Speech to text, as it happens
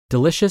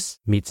Delicious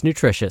meets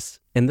nutritious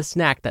in the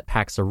snack that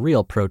packs a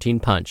real protein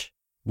punch.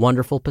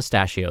 Wonderful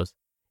Pistachios.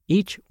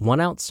 Each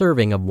 1-ounce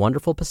serving of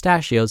Wonderful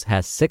Pistachios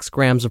has 6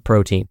 grams of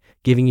protein,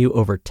 giving you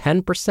over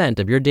 10%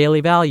 of your daily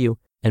value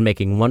and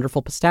making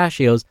Wonderful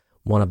Pistachios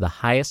one of the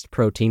highest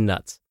protein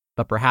nuts.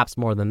 But perhaps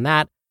more than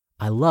that,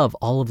 I love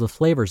all of the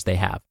flavors they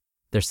have.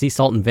 Their sea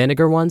salt and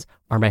vinegar ones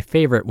are my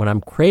favorite when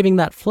I'm craving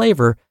that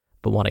flavor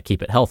but want to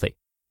keep it healthy.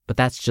 But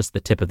that's just the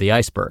tip of the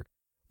iceberg.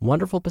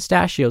 Wonderful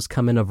Pistachios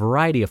come in a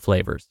variety of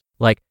flavors,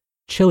 like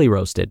chili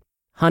roasted,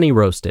 honey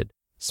roasted,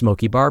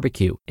 smoky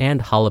barbecue,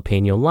 and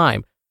jalapeno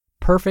lime,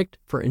 perfect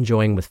for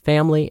enjoying with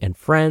family and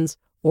friends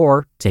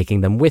or taking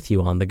them with you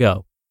on the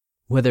go.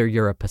 Whether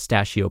you're a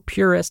pistachio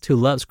purist who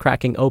loves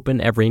cracking open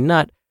every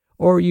nut,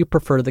 or you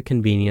prefer the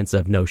convenience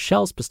of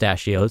no-shells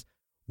pistachios,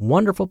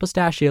 Wonderful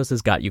Pistachios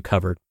has got you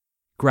covered.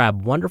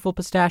 Grab Wonderful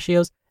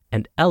Pistachios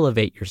and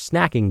elevate your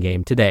snacking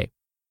game today.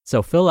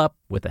 So fill up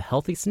with a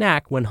healthy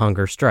snack when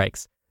hunger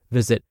strikes.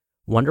 Visit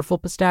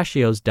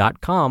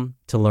wonderfulpistachios.com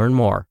to learn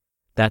more.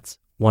 That's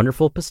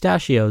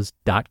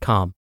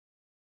wonderfulpistachios.com.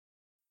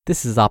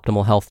 This is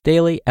Optimal Health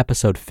Daily,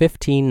 episode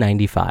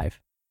 1595.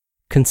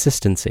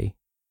 Consistency.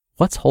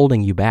 What's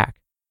Holding You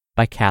Back?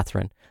 By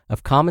Catherine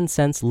of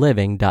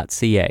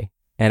commonsenseliving.ca.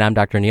 And I'm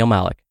Dr. Neil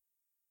Malik.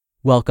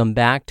 Welcome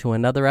back to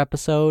another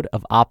episode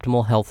of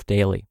Optimal Health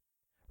Daily.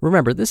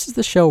 Remember, this is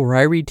the show where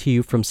I read to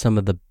you from some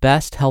of the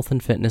best health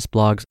and fitness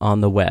blogs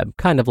on the web,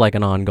 kind of like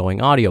an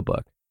ongoing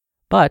audiobook.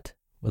 But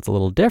what's a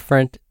little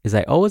different is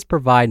I always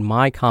provide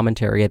my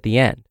commentary at the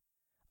end.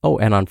 Oh,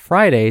 and on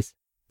Fridays,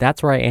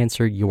 that's where I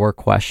answer your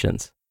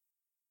questions.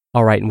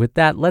 All right, and with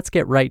that, let's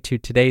get right to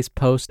today's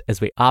post as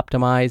we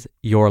optimize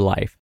your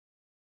life.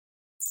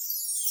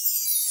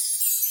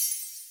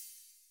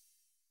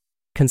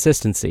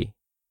 Consistency.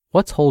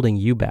 What's Holding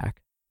You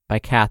Back? By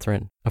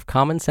Catherine of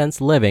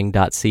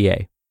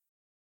commonsenseliving.ca.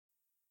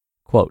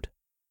 Quote,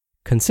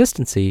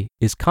 consistency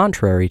is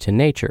contrary to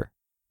nature,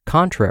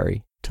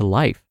 contrary to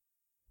life.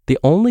 The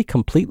only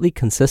completely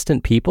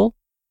consistent people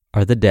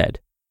are the dead.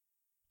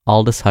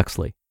 Aldous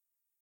Huxley.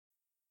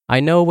 I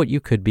know what you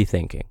could be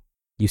thinking.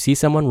 You see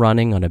someone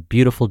running on a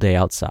beautiful day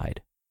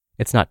outside.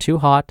 It's not too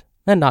hot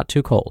and not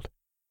too cold.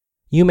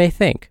 You may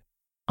think,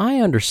 I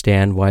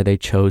understand why they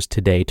chose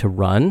today to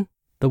run.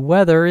 The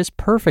weather is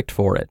perfect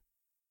for it.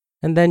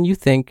 And then you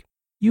think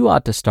you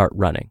ought to start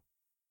running.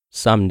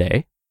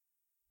 Someday.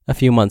 A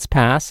few months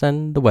pass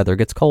and the weather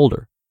gets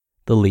colder.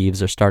 The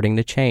leaves are starting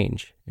to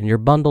change and you're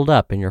bundled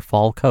up in your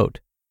fall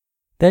coat.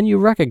 Then you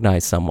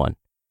recognize someone.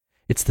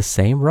 It's the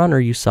same runner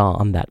you saw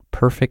on that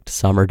perfect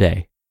summer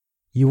day.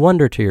 You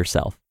wonder to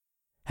yourself,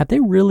 have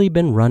they really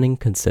been running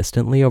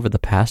consistently over the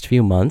past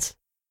few months?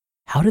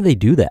 How do they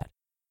do that?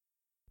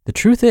 The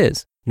truth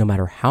is, no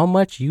matter how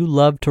much you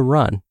love to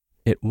run,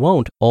 it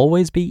won't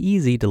always be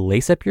easy to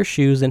lace up your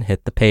shoes and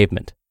hit the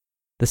pavement.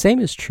 The same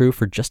is true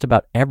for just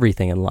about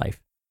everything in life.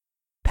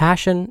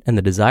 Passion and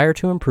the desire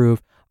to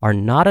improve are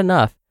not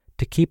enough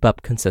to keep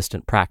up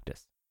consistent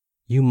practice.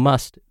 You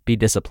must be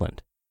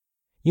disciplined.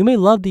 You may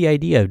love the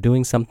idea of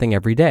doing something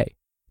every day.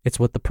 It's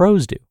what the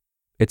pros do.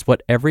 It's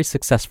what every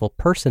successful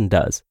person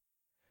does.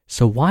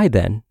 So why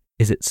then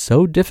is it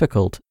so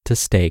difficult to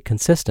stay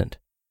consistent?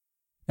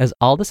 As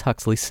Aldous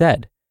Huxley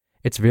said,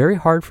 it's very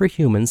hard for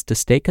humans to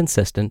stay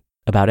consistent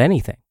about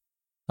anything.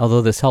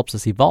 Although this helps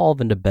us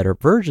evolve into better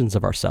versions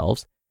of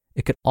ourselves,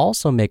 it could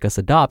also make us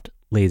adopt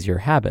lazier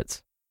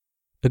habits.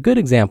 A good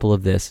example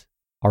of this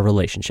are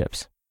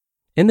relationships.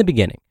 In the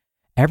beginning,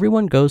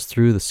 everyone goes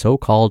through the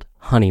so-called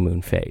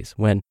honeymoon phase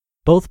when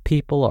both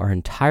people are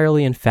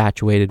entirely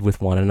infatuated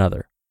with one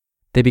another.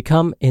 They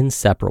become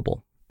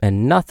inseparable,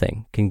 and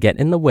nothing can get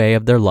in the way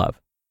of their love.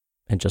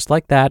 And just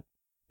like that,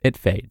 it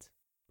fades.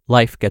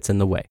 Life gets in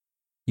the way.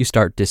 You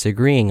start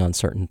disagreeing on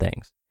certain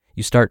things.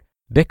 You start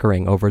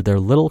bickering over their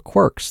little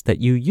quirks that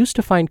you used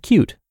to find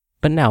cute,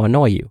 but now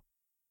annoy you.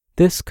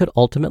 This could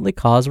ultimately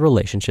cause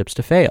relationships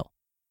to fail.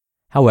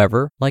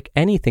 However, like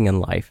anything in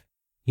life,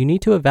 you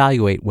need to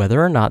evaluate whether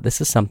or not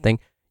this is something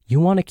you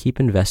want to keep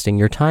investing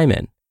your time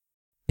in.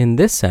 In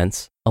this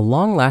sense, a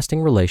long-lasting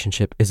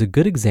relationship is a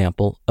good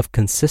example of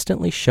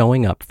consistently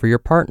showing up for your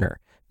partner,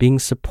 being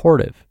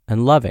supportive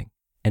and loving,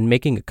 and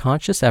making a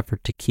conscious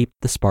effort to keep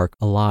the spark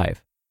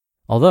alive.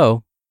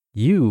 Although,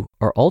 you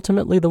are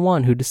ultimately the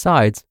one who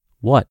decides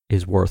what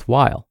is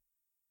worthwhile.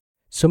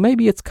 So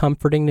maybe it's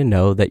comforting to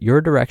know that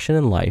your direction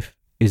in life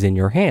is in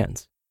your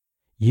hands.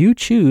 You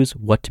choose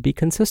what to be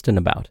consistent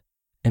about,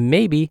 and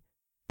maybe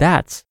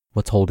that's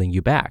what's holding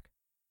you back.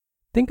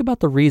 Think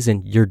about the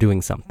reason you're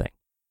doing something.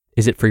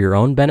 Is it for your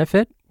own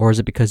benefit, or is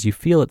it because you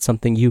feel it's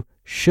something you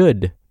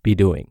should be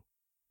doing?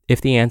 If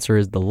the answer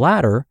is the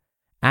latter,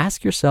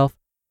 ask yourself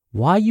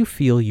why you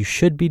feel you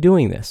should be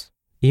doing this,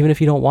 even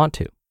if you don't want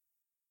to.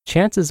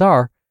 Chances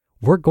are,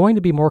 we're going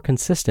to be more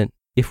consistent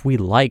if we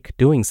like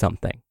doing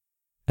something.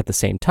 At the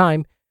same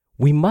time,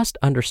 we must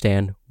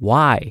understand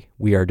why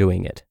we are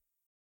doing it.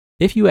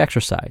 If you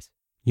exercise,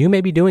 you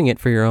may be doing it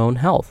for your own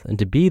health and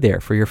to be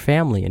there for your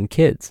family and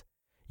kids.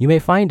 You may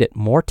find it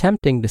more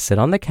tempting to sit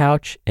on the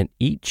couch and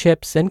eat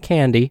chips and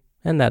candy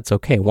and that's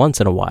okay once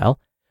in a while,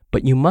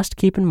 but you must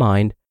keep in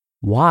mind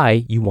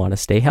why you want to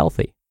stay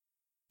healthy.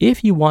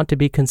 If you want to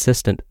be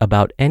consistent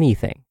about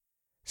anything,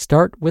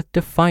 start with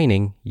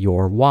defining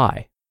your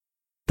why.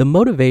 The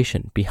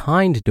motivation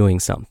behind doing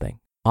something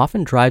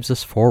often drives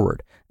us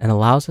forward and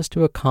allows us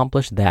to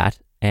accomplish that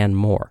and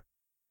more.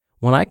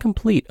 When I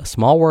complete a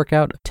small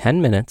workout of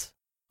 10 minutes,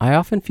 I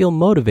often feel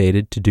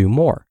motivated to do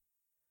more.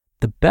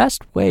 The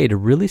best way to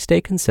really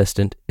stay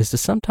consistent is to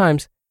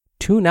sometimes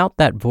tune out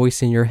that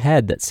voice in your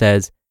head that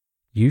says,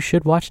 you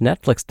should watch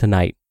Netflix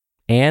tonight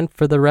and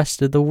for the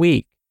rest of the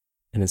week,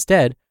 and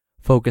instead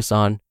focus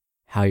on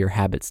how your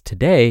habits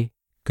today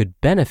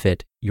could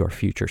benefit your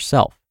future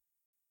self.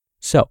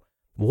 So,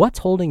 what's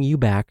holding you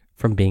back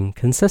from being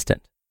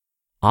consistent?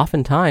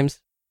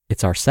 Oftentimes,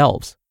 it's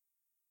ourselves.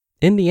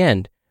 In the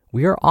end,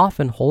 we are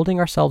often holding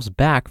ourselves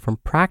back from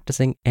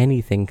practicing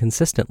anything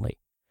consistently.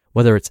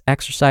 Whether it's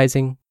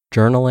exercising,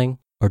 journaling,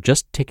 or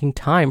just taking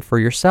time for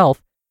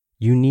yourself,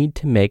 you need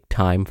to make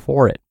time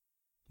for it.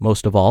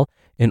 Most of all,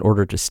 in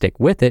order to stick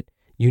with it,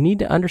 you need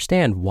to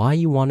understand why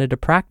you wanted to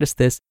practice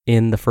this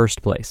in the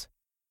first place.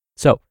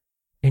 So,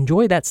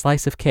 enjoy that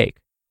slice of cake,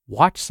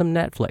 watch some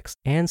Netflix,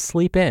 and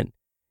sleep in.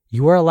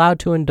 You are allowed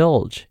to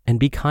indulge and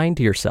be kind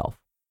to yourself.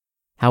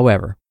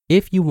 However,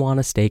 if you want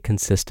to stay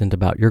consistent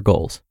about your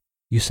goals,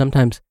 you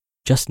sometimes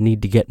just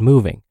need to get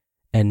moving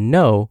and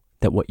know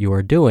that what you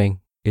are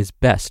doing is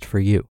best for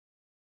you.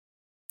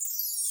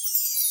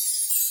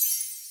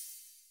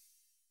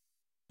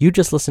 You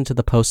just listened to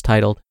the post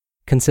titled,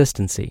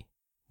 Consistency,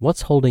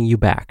 What's Holding You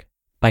Back?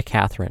 By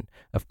Catherine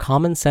of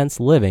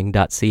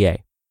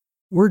commonsenseliving.ca.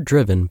 We're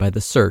driven by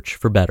the search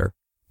for better,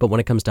 but when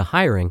it comes to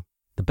hiring,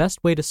 the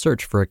best way to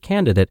search for a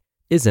candidate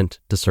isn't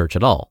to search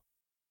at all.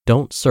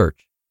 Don't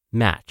search,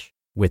 match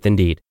with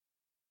Indeed.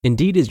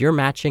 Indeed is your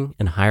matching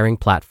and hiring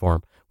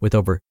platform with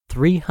over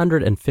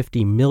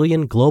 350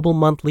 million global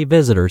monthly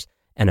visitors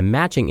and a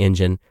matching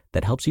engine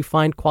that helps you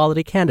find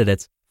quality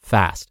candidates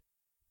fast.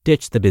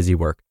 Ditch the busy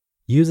work.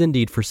 Use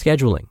Indeed for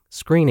scheduling,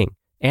 screening,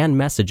 and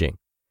messaging.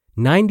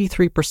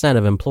 93%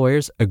 of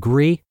employers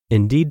agree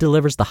Indeed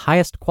delivers the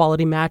highest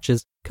quality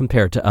matches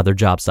compared to other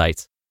job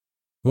sites.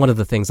 One of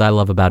the things I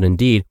love about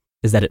Indeed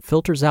is that it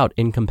filters out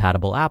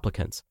incompatible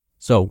applicants.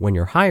 So when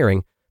you're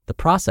hiring, the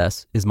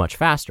process is much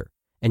faster,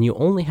 and you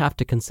only have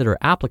to consider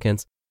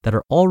applicants that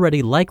are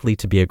already likely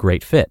to be a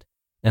great fit.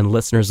 And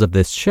listeners of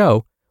this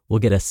show will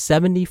get a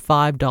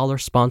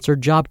 $75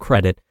 sponsored job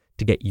credit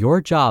to get your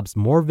jobs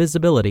more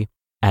visibility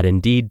at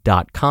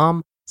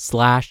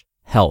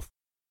Indeed.com/health.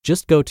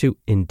 Just go to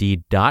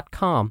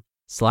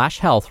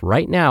Indeed.com/health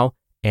right now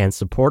and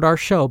support our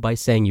show by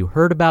saying you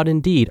heard about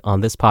Indeed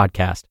on this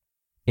podcast.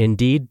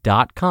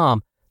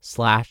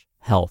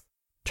 Indeed.com/health.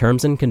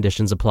 Terms and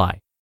conditions apply.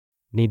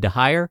 Need to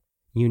hire?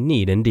 You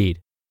need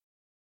Indeed.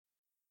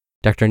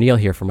 Dr. Neil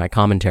here for my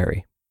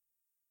commentary.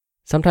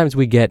 Sometimes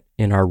we get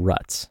in our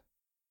ruts.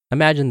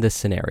 Imagine this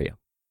scenario.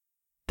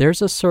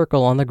 There's a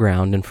circle on the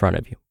ground in front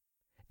of you.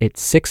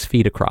 It's 6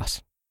 feet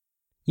across.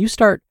 You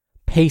start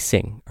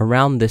pacing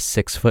around this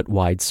 6-foot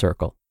wide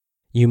circle.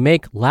 You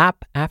make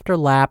lap after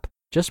lap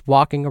just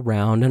walking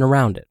around and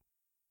around it.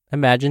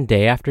 Imagine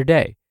day after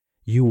day,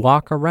 you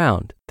walk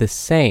around this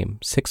same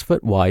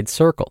 6-foot wide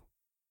circle.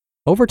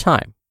 Over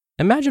time,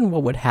 imagine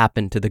what would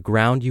happen to the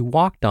ground you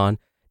walked on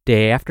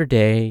day after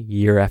day,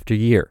 year after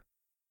year.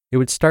 It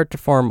would start to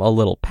form a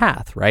little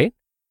path, right?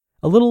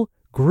 A little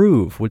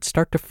groove would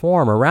start to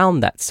form around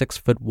that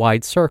 6-foot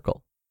wide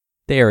circle,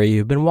 the area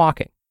you've been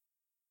walking.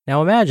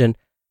 Now imagine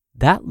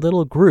that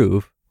little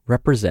groove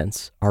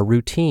represents our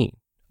routine,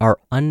 our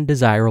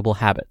undesirable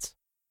habits.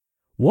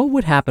 What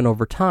would happen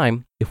over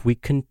time if we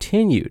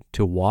continued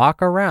to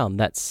walk around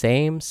that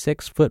same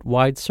 6-foot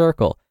wide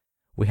circle?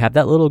 We have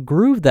that little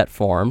groove that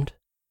formed,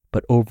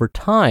 but over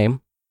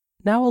time,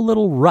 now a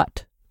little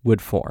rut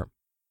would form.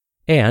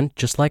 And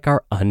just like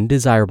our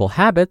undesirable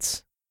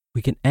habits,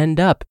 we can end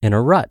up in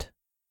a rut.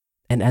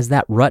 And as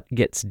that rut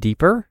gets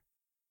deeper,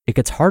 it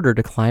gets harder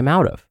to climb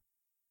out of.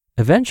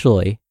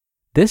 Eventually,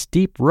 this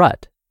deep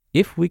rut,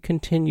 if we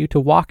continue to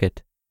walk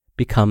it,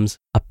 becomes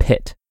a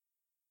pit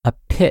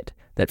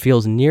that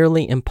feels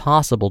nearly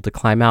impossible to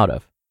climb out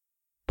of.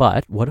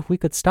 But what if we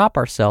could stop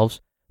ourselves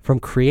from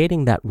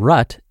creating that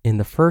rut in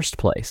the first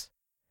place,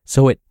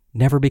 so it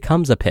never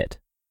becomes a pit?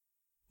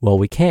 Well,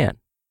 we can.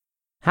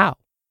 How?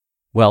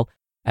 Well,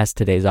 as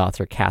today's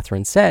author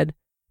Catherine said,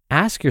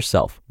 ask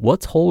yourself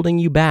what's holding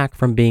you back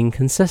from being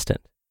consistent.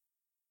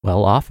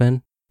 Well,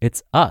 often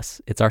it's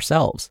us, it's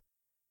ourselves.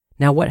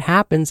 Now, what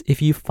happens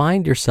if you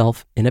find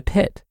yourself in a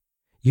pit?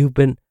 You've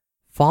been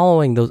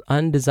following those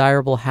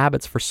undesirable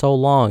habits for so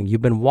long.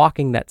 You've been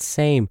walking that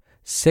same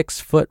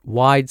 6-foot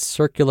wide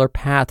circular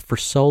path for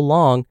so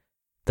long,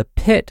 the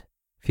pit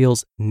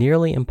feels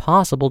nearly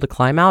impossible to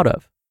climb out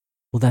of.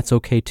 Well, that's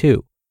okay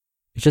too.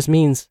 It just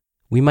means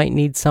we might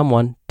need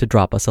someone to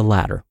drop us a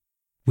ladder.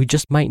 We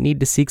just might need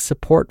to seek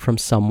support from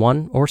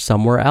someone or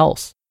somewhere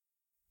else.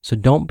 So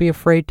don't be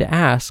afraid to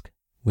ask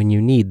when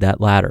you need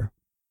that ladder.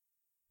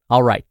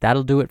 All right,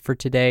 that'll do it for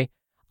today.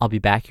 I'll be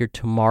back here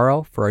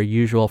tomorrow for our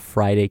usual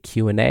Friday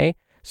Q&A,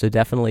 so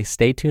definitely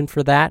stay tuned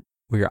for that,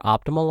 where your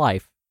optimal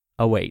life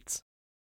awaits.